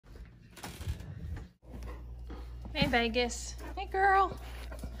Hey, Vegas. Hey, girl.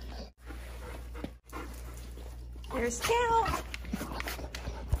 There's Scout.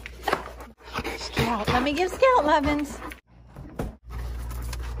 Scout. Let me give Scout lovin's.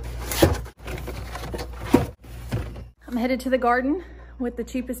 I'm headed to the garden with the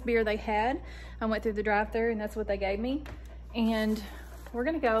cheapest beer they had. I went through the drive-thru and that's what they gave me. And we're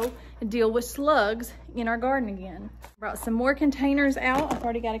gonna go and deal with slugs in our garden again. Brought some more containers out. I've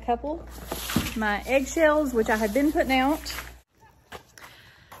already got a couple. My eggshells, which I had been putting out.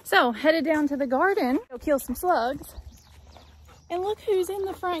 So headed down to the garden, go kill some slugs. And look who's in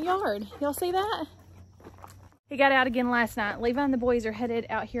the front yard. Y'all see that? He got out again last night. Levi and the boys are headed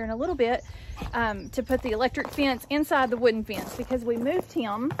out here in a little bit to put the electric fence inside the wooden fence because we moved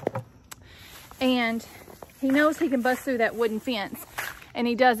him and he knows he can bust through that wooden fence and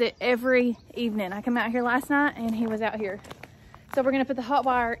he does it every evening. I come out here last night and he was out here. So we're gonna put the hot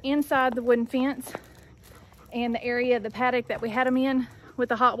wire inside the wooden fence and the area, the paddock that we had him in with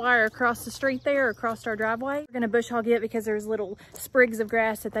the hot wire across the street there, across our driveway. We're gonna bush hog it because there's little sprigs of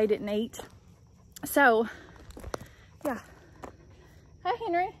grass that they didn't eat. So, yeah. Hi,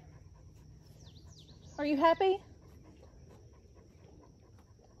 Henry. Are you happy?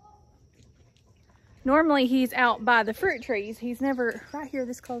 Normally he's out by the fruit trees. He's never right here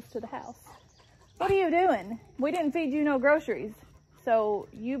this close to the house. What are you doing? We didn't feed you no groceries, so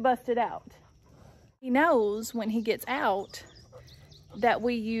you busted out. He knows when he gets out that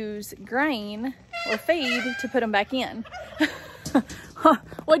we use grain or feed to put him back in.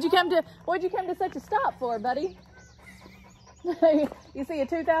 What'd you come to such a stop for, buddy? You see a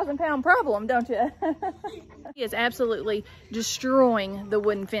 2,000-pound problem, don't you? He is absolutely destroying the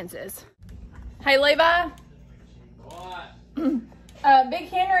wooden fences. Hey, Levi. What? Big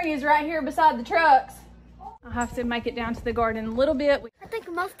Henry is right here beside the trucks. I'll have to make it down to the garden a little bit. I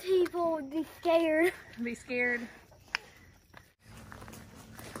think most people would be scared. Be scared.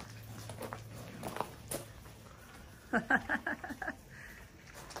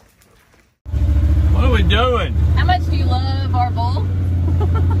 What are we doing? How much do you love our bull?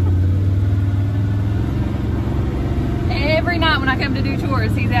 Every night when I come to do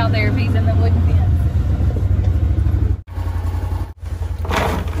chores, he's out there if he's in the wooden fence.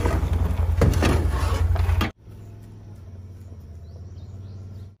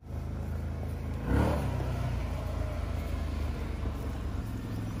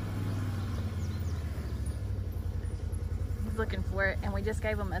 He's looking for it, and we just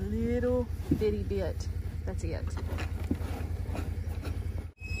gave him a little bitty bit. That's it.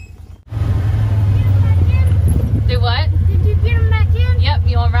 Do what? Did you get them back in? Yep,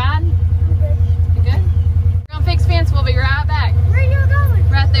 you want to ride? I'm good. You good? We're gonna fix fence, we'll be right back. Where are you going?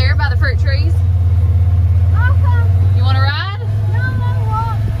 Right there by the fruit trees. Awesome. You want to ride? No, I want to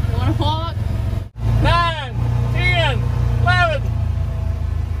walk. You want to walk? 9, 10, 11.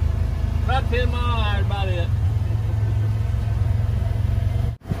 About 10 miles, about it.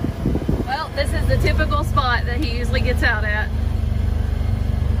 Well, this is the typical spot that he usually gets out at.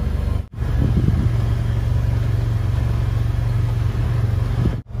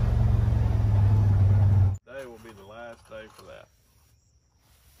 Today will be the last day for that.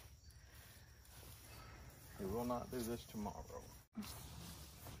 We will not do this tomorrow.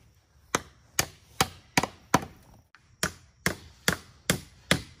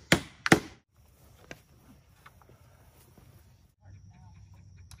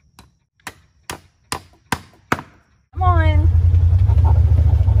 Come on.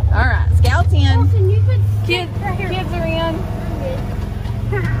 All right, Scout's in. Wilson, you could Kids, right here. kids are in.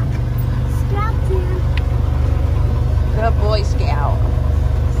 Scout's in. Good boy, Scout.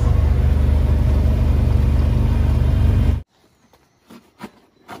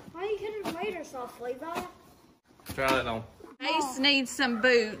 Why you couldn't wait yourself, Levi? Try that on. Ace needs some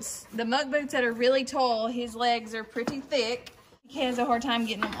boots. The muck boots that are really tall, his legs are pretty thick. He has a hard time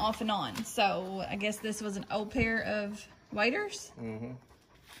getting them off and on. So I guess this was an old pair of waders. Mm-hmm.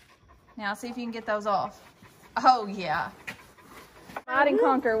 Now see if you can get those off. Oh yeah. Ride and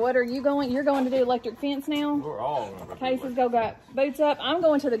conquer. What are you going? You're going to do electric fence now? We're all going to Casey's got boots up. I'm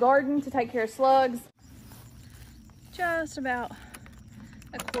going to the garden to take care of slugs. Just about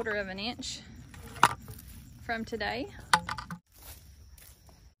 1/4 of an inch from today.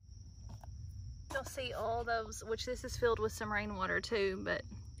 You'll see all those, which this is filled with some rainwater too, but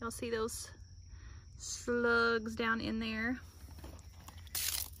you'll see those slugs down in there.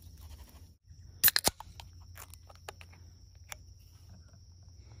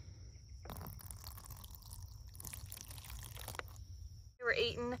 They were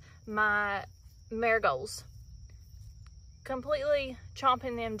eating my marigolds, completely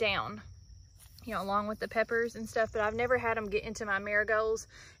chomping them down. you know, along with the peppers and stuff, but I've never had them get into my marigolds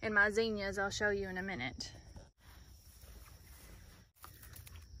and my zinnias. I'll show you in a minute.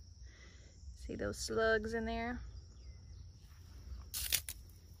 See those slugs in there?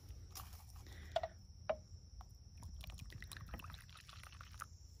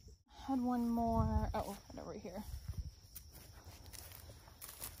 Had one more, oh, right over here.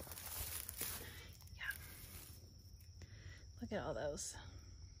 Yeah. Look at all those.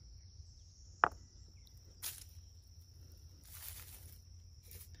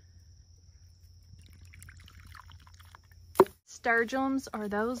 Sturgeons, are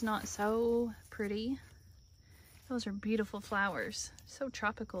those not so pretty? Those are beautiful flowers. So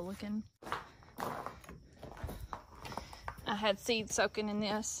tropical looking. I had seeds soaking in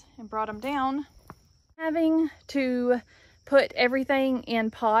this and brought them down. Having to put everything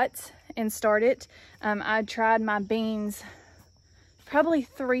in pots and start it. I tried my beans probably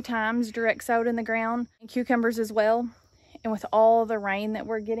 3 times direct sowed in the ground, and cucumbers as well. And with all the rain that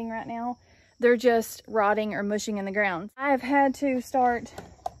we're getting right now, they're just rotting or mushing in the ground. I have had to start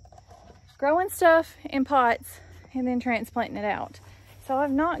growing stuff in pots and then transplanting it out. So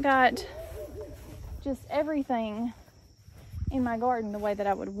I've not got just everything in my garden the way that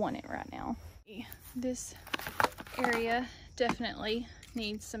I would want it right now. This area definitely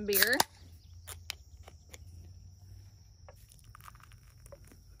needs some beer.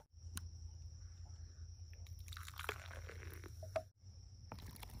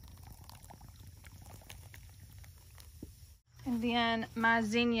 And then my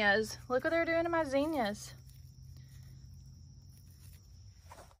zinnias. Look what they're doing to my zinnias.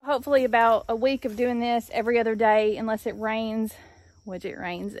 Hopefully about a week of doing this every other day, unless it rains, which it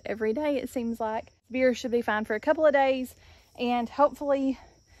rains every day it seems like. Beer should be fine for a couple of days, and hopefully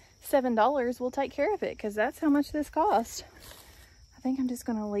 $7 will take care of it, because that's how much this cost. I think I'm just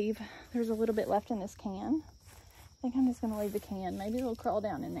gonna leave, there's a little bit left in this can. I think I'm just gonna leave the can. Maybe it'll crawl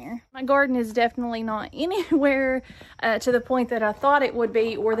down in there. My garden is definitely not anywhere to the point that I thought it would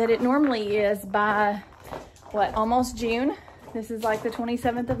be, or that it normally is by, what, almost June. This is like the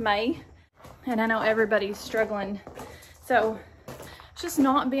 27th of May, and I know everybody's struggling. So it's just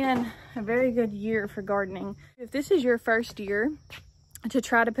not been a very good year for gardening. If this is your first year to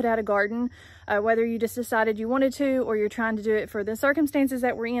try to put out a garden, whether you just decided you wanted to, or you're trying to do it for the circumstances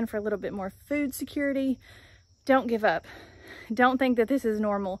that we're in for a little bit more food security, don't give up. Don't think that this is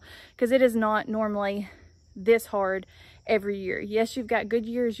normal, because it is not normally this hard every year. Yes, you've got good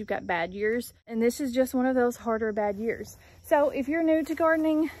years, you've got bad years, and this is just one of those harder bad years. So if you're new to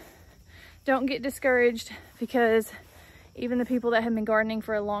gardening, don't get discouraged, because even the people that have been gardening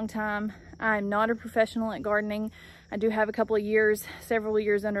for a long time, I'm not a professional at gardening. I do have a couple of years, several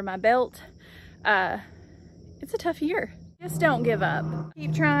years under my belt. It's a tough year. Just don't give up.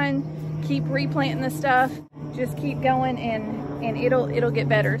 Keep trying, keep replanting the stuff. Just keep going, and it'll get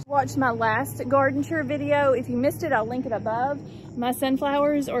better. Watch my last garden tour video. If you missed it, I'll link it above. My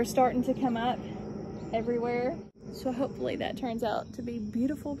sunflowers are starting to come up everywhere. So hopefully that turns out to be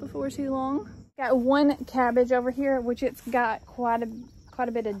beautiful before too long. Got one cabbage over here, which it's got quite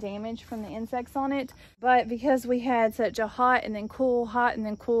a bit of damage from the insects on it. But because we had such a hot and then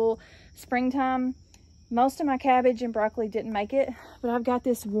cool springtime, most of my cabbage and broccoli didn't make it. But I've got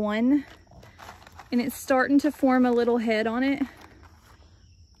this one, and it's starting to form a little head on it.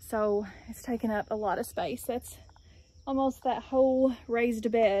 So it's taking up a lot of space. That's almost that whole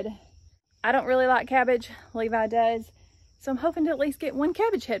raised bed. I don't really like cabbage. Levi does. So I'm hoping to at least get one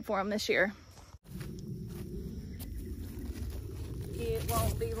cabbage head for him this year. It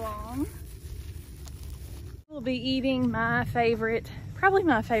won't be long. We'll be eating my favorite, probably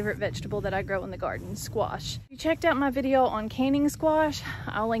my favorite vegetable that I grow in the garden, squash. If you checked out my video on canning squash,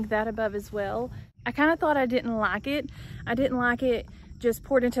 I'll link that above as well. I kind of thought I didn't like it. I didn't like it just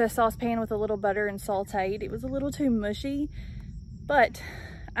poured into a saucepan with a little butter and sauteed. It was a little too mushy, but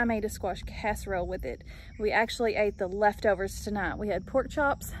I made a squash casserole with it. We actually ate the leftovers tonight. We had pork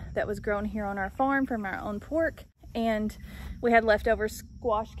chops that was grown here on our farm from our own pork, and we had leftover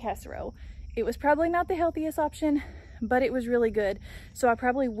squash casserole. It was probably not the healthiest option, but it was really good. So I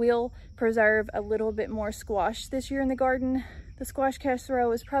probably will preserve a little bit more squash this year in the garden. The squash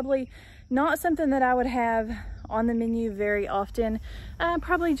casserole is probably not something that I would have on the menu very often.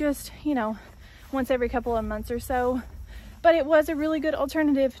 Probably just, you know, once every couple of months or so. But it was a really good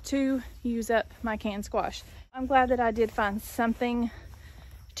alternative to use up my canned squash. I'm glad that I did find something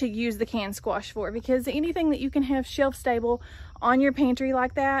to use the canned squash for, because anything that you can have shelf stable on your pantry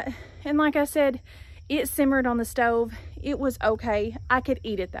like that, and like I said, it simmered on the stove. It was okay. I could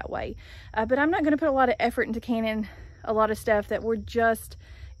eat it that way. But I'm not going to put a lot of effort into canning a lot of stuff that we're just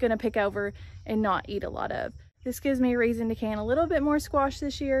gonna pick over and not eat a lot of. This gives me a reason to can a little bit more squash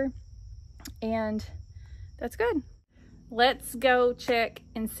this year, and that's good. Let's go check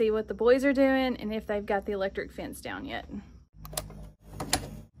and see what the boys are doing and if they've got the electric fence down yet.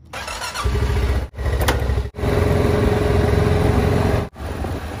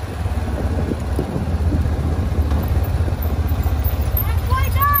 Halfway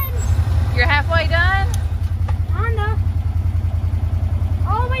done. You're halfway done? Kinda.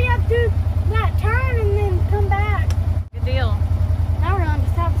 All the way up to that turn and then come back. Good deal. Now we're on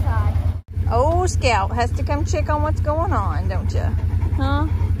the south side. Oh, Scout has to come check on what's going on, don't you? Huh?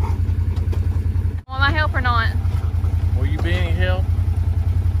 Want my help or not? Will you be any help?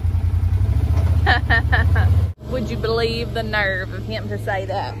 Would you believe the nerve of him to say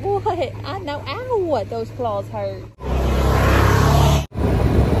that? What? I know. Ow, what? Those claws hurt.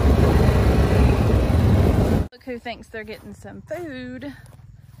 Look who thinks they're getting some food.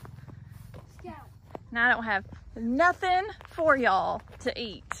 Scout. Now I don't have nothing for y'all to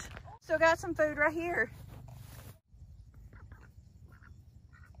eat. Still got some food right here.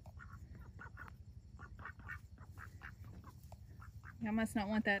 I must not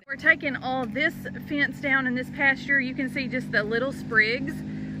want that. We're taking all this fence down in this pasture. You can see just the little sprigs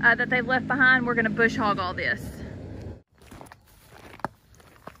that they've left behind. We're gonna bush hog all this.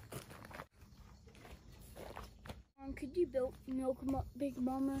 Could you milk Big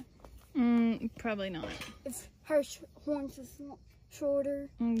Mama Probably not. if her horns was shorter?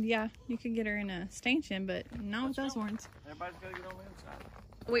 Yeah, you could get her in a stanchion, but not with those horns. Everybody's got to get on the inside.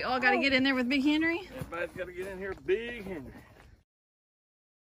 We all gotta get in there with Big Henry? Everybody's got to get in here, Big Henry.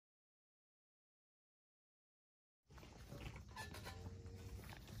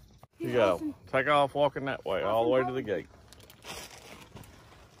 You go. Take off walking that way, all the way to the gate.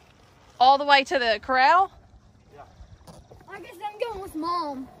 All the way to the corral? I guess I'm going with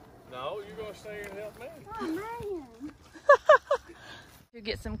Mom. No, you're going to stay here and help me. Oh, man. To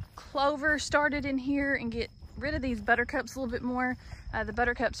get some clover started in here and get rid of these buttercups a little bit more. The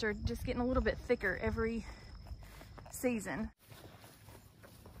buttercups are just getting a little bit thicker every season.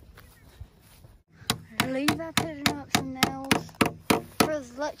 Levi putting up some nails for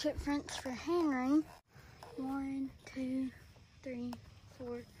his electric fence for Henry. 1, 2, 3,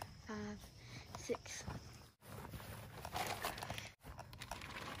 4, 5, 6.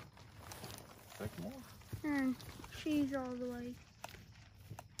 Take more. And she's all the way.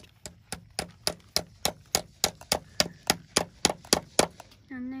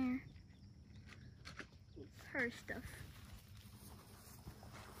 Down there. Her stuff.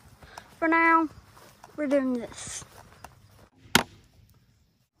 For now, we're doing this.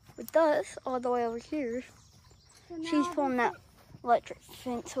 With us, all the way over here, she's pulling that electric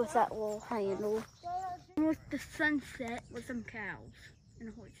fence with that little handle. With the sunset with some cows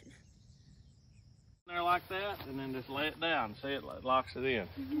and horses. There like that, and then just lay it down. See, it locks it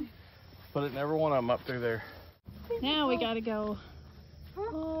in. Put it in every one of them up through there. Now we gotta go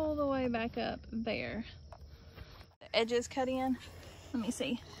all the way back up there. The edges cut in. Let me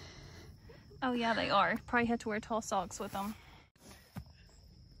see. Oh yeah, they are. Probably have to wear tall socks with them.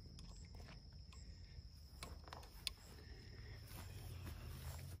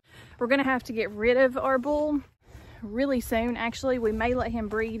 We're gonna have to get rid of our bull really soon. Actually, we may let him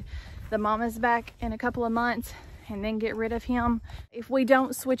breed the mamas back in a couple of months and then get rid of him. If we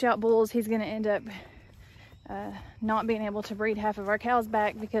don't switch out bulls, he's gonna end up not being able to breed half of our cows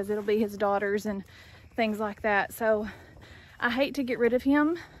back because it'll be his daughters and things like that. So I hate to get rid of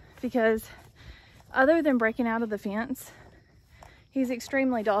him because other than breaking out of the fence, he's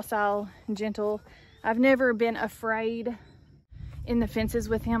extremely docile and gentle. I've never been afraid in the fences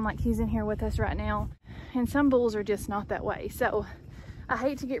with him like he's in here with us right now. And some bulls are just not that way. So I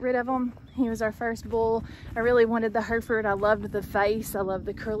hate to get rid of him. He was our first bull. I really wanted the Hereford. I loved the face. I love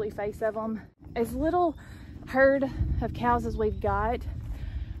the curly face of him. As little herd of cows as we've got,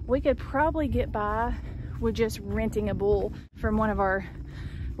 we could probably get by with just renting a bull from one of our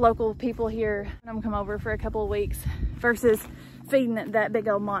local people here. I'm come over for a couple of weeks versus feeding that big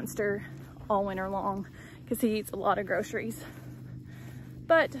old monster all winter long because he eats a lot of groceries.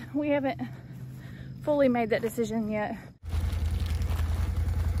 But we haven't fully made that decision yet.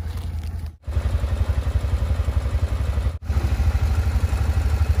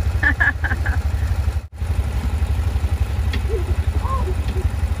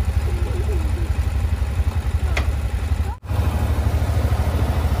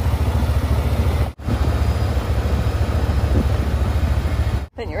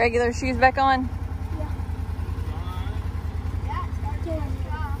 Putting your regular shoes back on?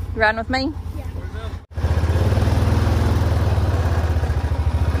 You riding with me? Yeah.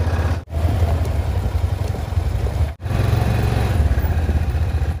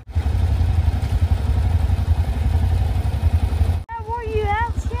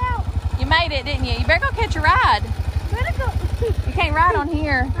 can't ride on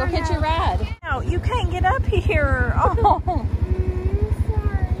here. Go catch your ride. No, you can't get up here. Oh.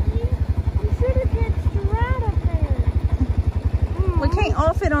 Sorry. You should have catched the ride up there. We can't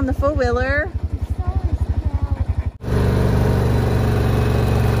all fit on the four-wheeler.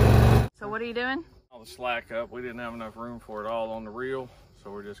 So what are you doing? All the slack up. We didn't have enough room for it all on the reel,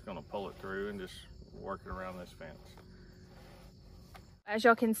 so we're just gonna pull it through and just work it around this fence. As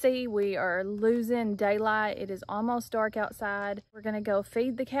y'all can see, we are losing daylight. It is almost dark outside. We're gonna go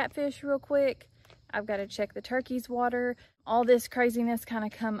feed the catfish real quick. I've got to check the turkey's water. All this craziness kind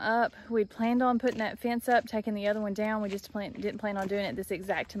of come up. We'd planned on putting that fence up, taking the other one down. We just didn't plan on doing it this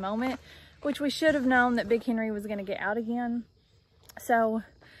exact moment, which we should have known that Big Henry was gonna get out again. So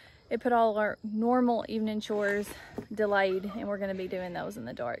it put all our normal evening chores delayed, and we're gonna be doing those in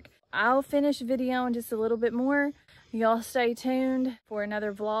the dark. I'll finish videoing just a little bit more. Y'all stay tuned for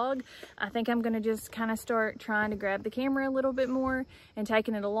another vlog. I think I'm gonna just kind of start trying to grab the camera a little bit more and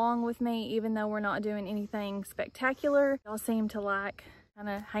taking it along with me, even though we're not doing anything spectacular. Y'all seem to like kind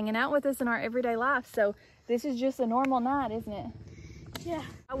of hanging out with us in our everyday life. So this is just a normal night, isn't it? Yeah.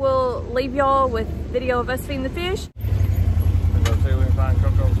 I will leave y'all with video of us feeding the fish. Go see if we can find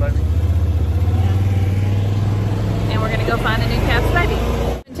Coco's baby. And we're gonna go find a new calf's baby.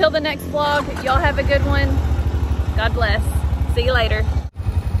 Until the next vlog, y'all have a good one. God bless. See you later.